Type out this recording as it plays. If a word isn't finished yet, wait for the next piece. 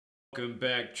Welcome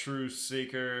back, Truth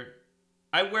Seeker.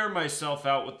 I wear myself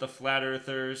out with the flat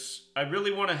earthers. I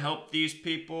really want to help these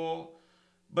people,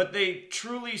 but they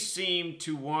truly seem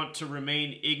to want to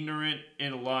remain ignorant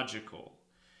and illogical.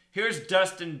 Here's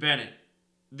Dustin Bennett.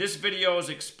 This video is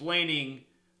explaining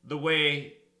the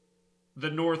way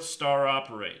the North Star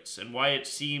operates and why it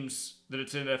seems that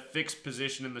it's in a fixed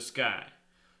position in the sky.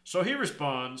 So he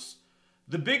responds,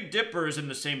 the Big Dipper is in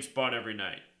the same spot every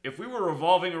night. If we were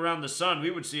revolving around the sun, we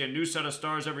would see a new set of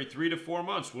stars every 3 to 4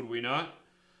 months, would we not?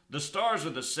 The stars are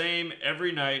the same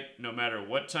every night, no matter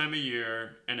what time of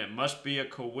year, and it must be a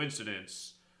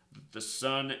coincidence that the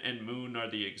sun and moon are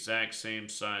the exact same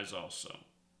size also.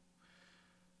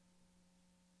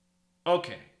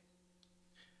 Okay.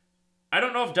 I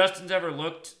don't know if Dustin's ever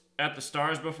looked at the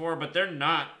stars before, but they're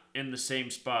not in the same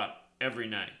spot every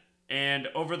night. And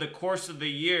over the course of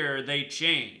the year, they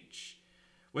change.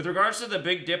 With regards to the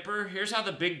Big Dipper, here's how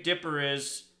the Big Dipper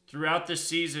is throughout the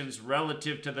seasons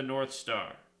relative to the North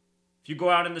Star. If you go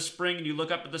out in the spring and you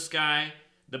look up at the sky,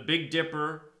 the Big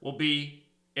Dipper will be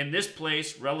in this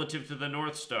place relative to the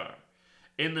North Star.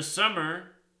 In the summer,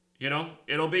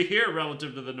 it'll be here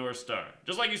relative to the North Star.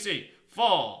 Just like you see,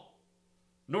 fall,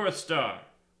 North Star,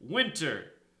 winter,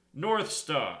 North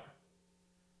Star.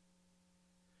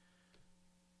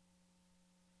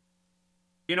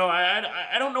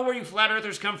 I don't know where you flat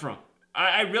earthers come from.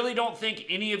 I really don't think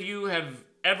any of you have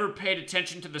ever paid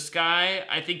attention to the sky.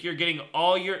 I think you're getting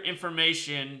all your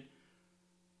information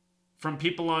from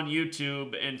people on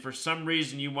YouTube, and for some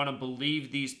reason you want to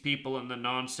believe these people and the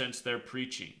nonsense they're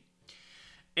preaching.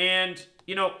 And,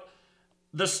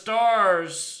 the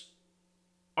stars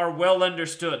are well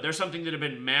understood. They're something that have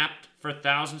been mapped for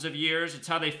thousands of years. It's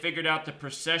how they figured out the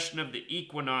precession of the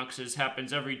equinoxes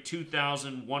happens every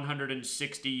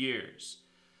 2,160 years.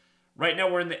 Right now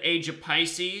we're in the age of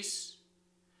Pisces.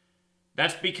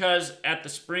 That's because at the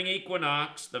spring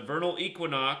equinox, the vernal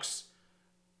equinox,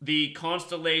 the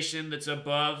constellation that's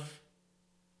above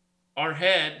our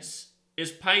heads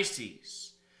is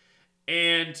Pisces.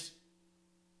 And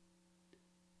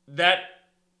that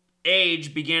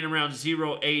age began around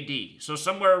 0 AD. So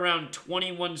somewhere around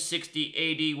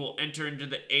 2160 AD we'll enter into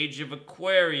the age of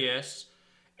Aquarius,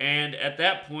 and at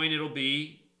that point it'll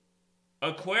be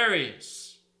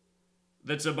Aquarius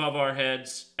that's above our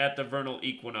heads at the vernal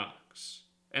equinox.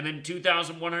 And then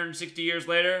 2,160 years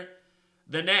later,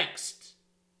 the next.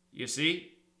 You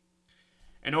see?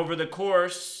 And over the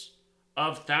course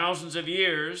of thousands of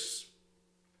years,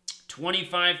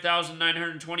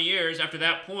 25,920 years after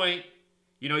that point,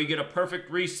 you get a perfect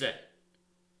reset.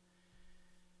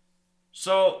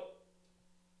 So,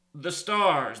 the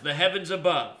stars, the heavens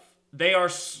above, they are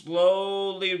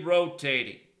slowly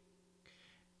rotating.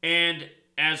 And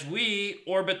as we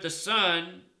orbit the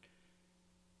sun,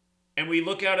 and we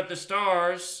look out at the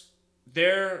stars,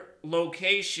 their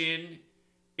location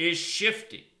is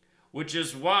shifting, which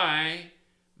is why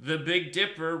the Big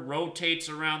Dipper rotates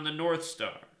around the North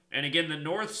Star. And again, the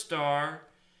North Star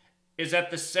is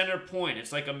at the center point.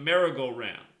 It's like a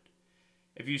merry-go-round.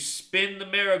 If you spin the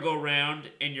merry-go-round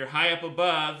and you're high up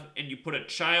above and you put a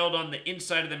child on the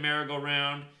inside of the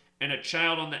merry-go-round and a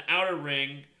child on the outer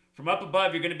ring, from up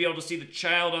above you're going to be able to see the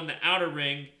child on the outer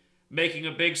ring making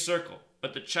a big circle.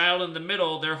 But the child in the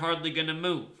middle, they're hardly going to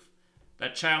move.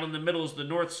 That child in the middle is the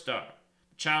North Star.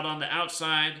 The child on the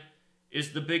outside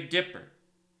is the Big Dipper.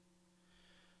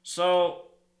 So,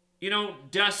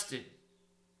 Dustin,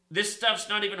 this stuff's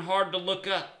not even hard to look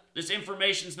up. This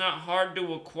information's not hard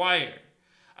to acquire.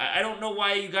 I don't know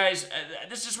why you guys...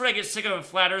 this is where I get sick of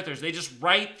flat earthers. They just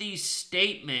write these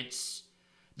statements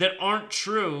that aren't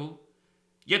true,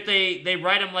 yet they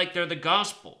write them like they're the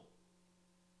gospel.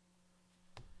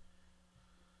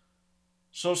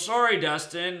 So sorry,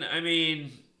 Dustin. I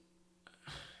mean,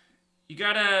 you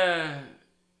gotta...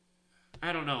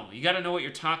 I don't know. You got to know what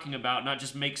you're talking about, not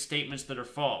just make statements that are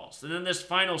false. And then this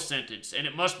final sentence, and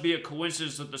it must be a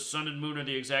coincidence that the sun and moon are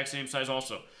the exact same size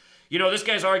also. This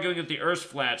guy's arguing that the Earth's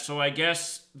flat, so I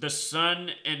guess the sun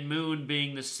and moon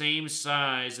being the same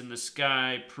size in the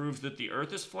sky proves that the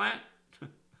Earth is flat?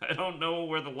 I don't know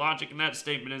where the logic in that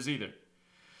statement is either.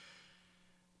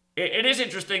 It is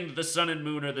interesting that the sun and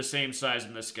moon are the same size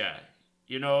in the sky.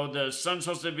 The sun's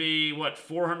supposed to be,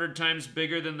 400 times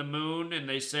bigger than the moon, and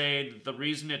they say the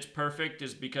reason it's perfect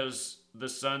is because the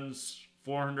sun's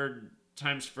 400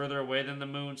 times further away than the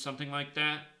moon, something like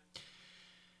that.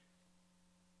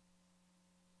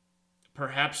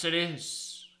 Perhaps it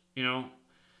is,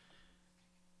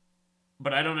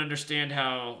 but I don't understand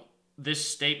how this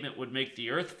statement would make the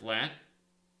Earth flat.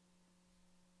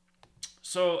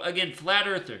 So, again, flat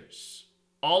earthers,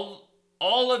 all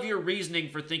all of your reasoning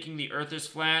for thinking the earth is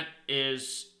flat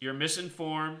is you're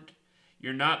misinformed,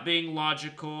 you're not being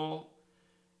logical,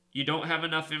 you don't have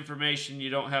enough information, you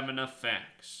don't have enough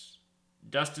facts.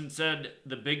 Dustin said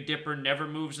the Big Dipper never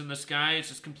moves in the sky. It's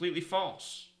just completely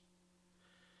false.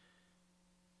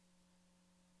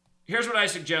 Here's what I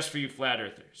suggest for you flat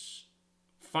earthers.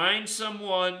 Find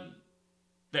someone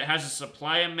that has a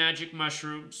supply of magic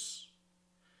mushrooms.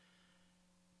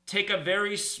 Take a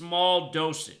very small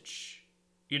dosage.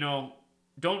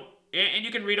 Don't, and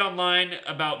you can read online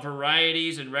about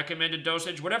varieties and recommended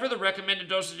dosage. Whatever the recommended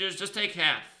dosage is, just take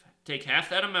half. Take half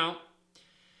that amount.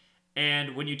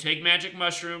 And when you take magic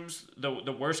mushrooms,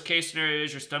 the worst case scenario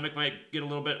is your stomach might get a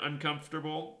little bit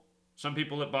uncomfortable. Some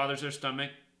people, it bothers their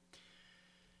stomach.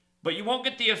 But you won't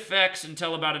get the effects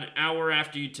until about an hour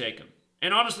after you take them.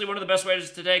 And honestly, one of the best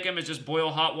ways to take them is just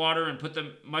boil hot water and put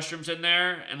the mushrooms in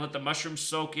there and let the mushrooms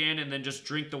soak in, and then just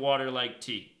drink the water like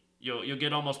tea. You'll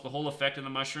get almost the whole effect in the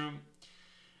mushroom.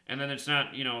 And then it's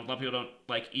not, a lot of people don't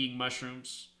like eating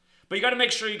mushrooms. But you got to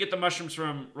make sure you get the mushrooms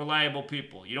from reliable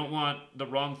people. You don't want the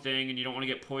wrong thing, and you don't want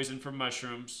to get poisoned from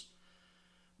mushrooms.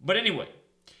 But anyway,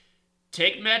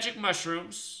 take magic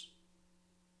mushrooms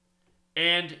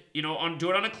and, do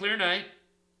it on a clear night,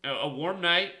 a warm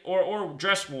night, or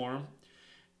dress warm,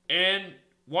 and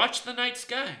watch the night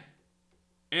sky.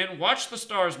 And watch the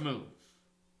stars move.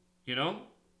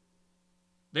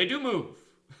 They do move.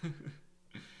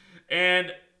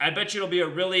 And I bet you it'll be a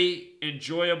really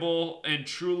enjoyable and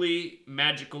truly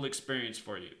magical experience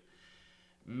for you.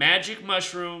 Magic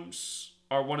mushrooms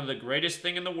are one of the greatest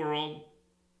thing in the world.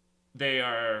 They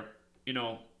are,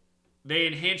 they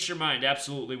enhance your mind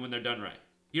absolutely when they're done right.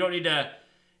 You don't need to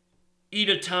eat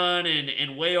a ton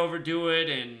and way overdo it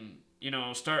and,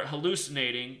 start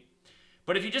hallucinating.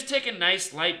 But if you just take a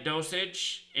nice light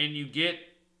dosage and you get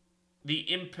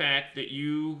the impact that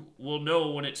you will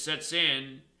know when it sets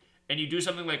in, and you do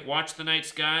something like watch the night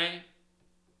sky,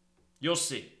 you'll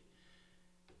see.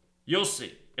 You'll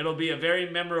see. It'll be a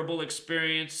very memorable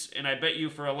experience, and I bet you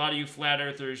for a lot of you flat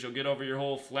earthers, you'll get over your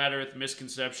whole flat earth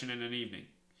misconception in an evening.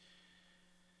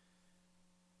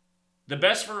 The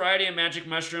best variety of magic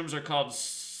mushrooms are called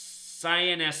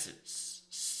cyanescents.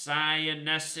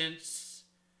 Cyanescents.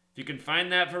 If you can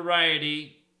find that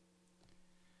variety,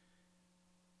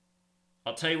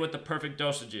 I'll tell you what the perfect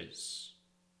dosage is.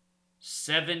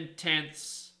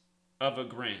 0.7 of a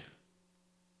gram.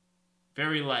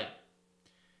 Very light.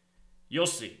 You'll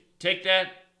see. Take that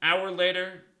hour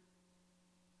later,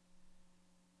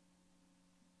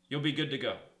 you'll be good to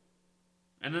go.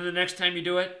 And then the next time you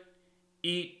do it,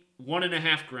 eat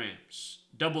 1.5 grams.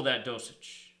 Double that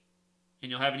dosage. And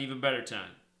you'll have an even better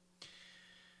time.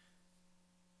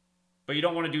 But you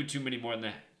don't want to do too many more than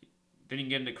that. Then you can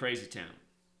get into crazy town.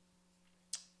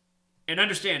 And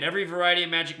understand, every variety of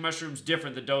magic mushroom is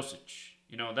different, the dosage.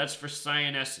 That's for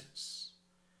cyanescence.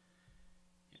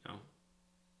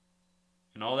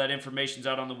 And all that information's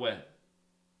out on the web.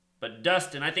 But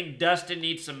I think Dustin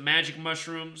needs some magic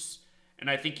mushrooms, and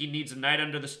I think he needs a night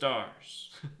under the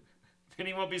stars. Then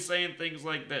he won't be saying things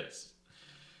like this.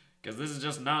 Because this is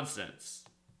just nonsense.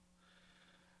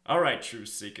 All right, Truth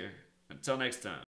Seeker. Until next time.